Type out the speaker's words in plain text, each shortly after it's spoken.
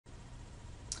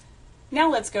Now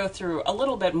let's go through a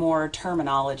little bit more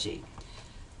terminology.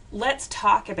 Let's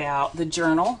talk about the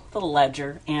journal, the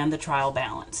ledger, and the trial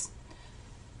balance.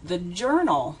 The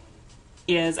journal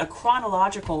is a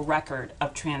chronological record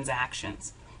of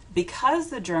transactions. Because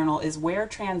the journal is where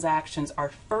transactions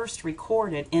are first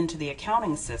recorded into the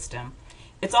accounting system,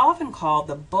 it's often called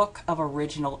the book of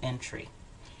original entry.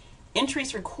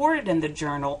 Entries recorded in the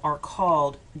journal are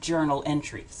called journal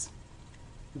entries.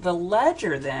 The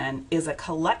ledger then is a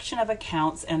collection of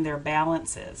accounts and their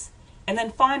balances. And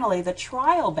then finally, the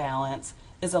trial balance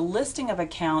is a listing of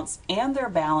accounts and their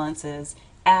balances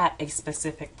at a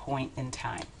specific point in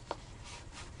time.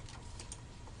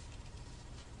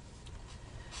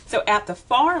 So at the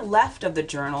far left of the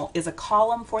journal is a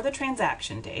column for the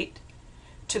transaction date.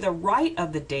 To the right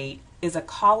of the date is a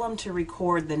column to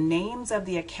record the names of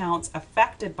the accounts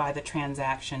affected by the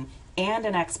transaction and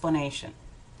an explanation.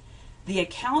 The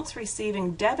accounts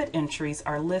receiving debit entries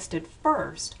are listed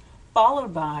first,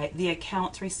 followed by the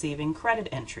accounts receiving credit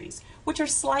entries, which are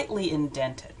slightly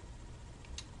indented.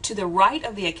 To the right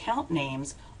of the account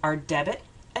names are debit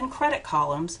and credit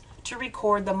columns to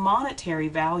record the monetary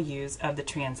values of the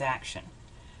transaction.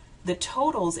 The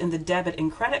totals in the debit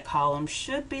and credit columns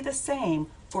should be the same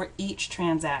for each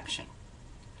transaction.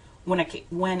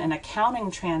 When an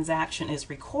accounting transaction is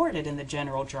recorded in the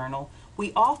general journal,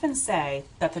 we often say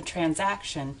that the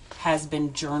transaction has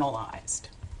been journalized.